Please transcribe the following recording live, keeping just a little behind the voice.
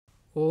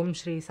Om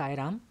Shri Sai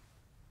Ram.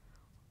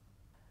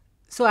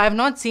 So I have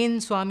not seen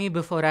Swami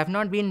before. I have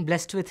not been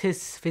blessed with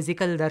his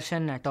physical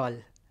darshan at all.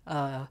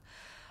 Uh,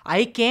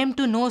 I came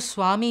to know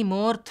Swami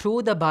more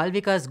through the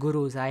Balvikas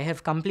Gurus. I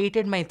have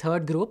completed my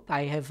third group.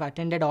 I have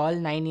attended all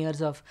 9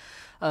 years of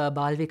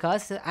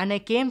Balvikas, and I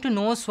came to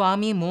know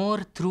Swami more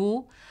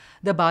through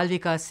the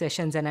Balvikas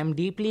sessions, and I'm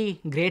deeply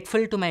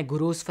grateful to my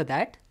gurus for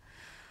that.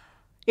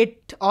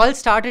 It all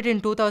started in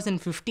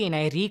 2015.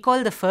 I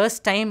recall the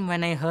first time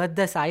when I heard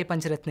the Sai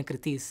Pancharatna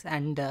Kritis,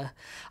 and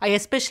I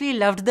especially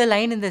loved the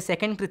line in the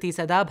second Kriti,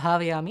 Sada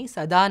Bhavayami,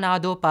 Sada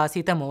Nado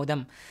Pasita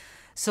Modam.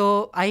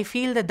 So I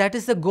feel that that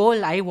is the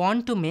goal. I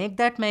want to make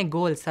that my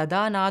goal.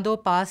 Sada Nado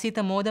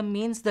Pasita Modam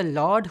means the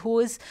Lord who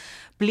is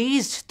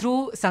pleased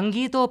through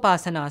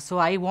Sangitopasana. So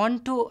I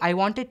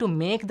wanted to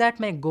make that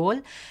my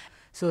goal.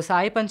 So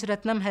Sai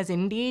Pancharatnam has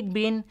indeed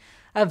been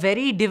a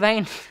very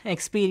divine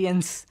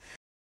experience.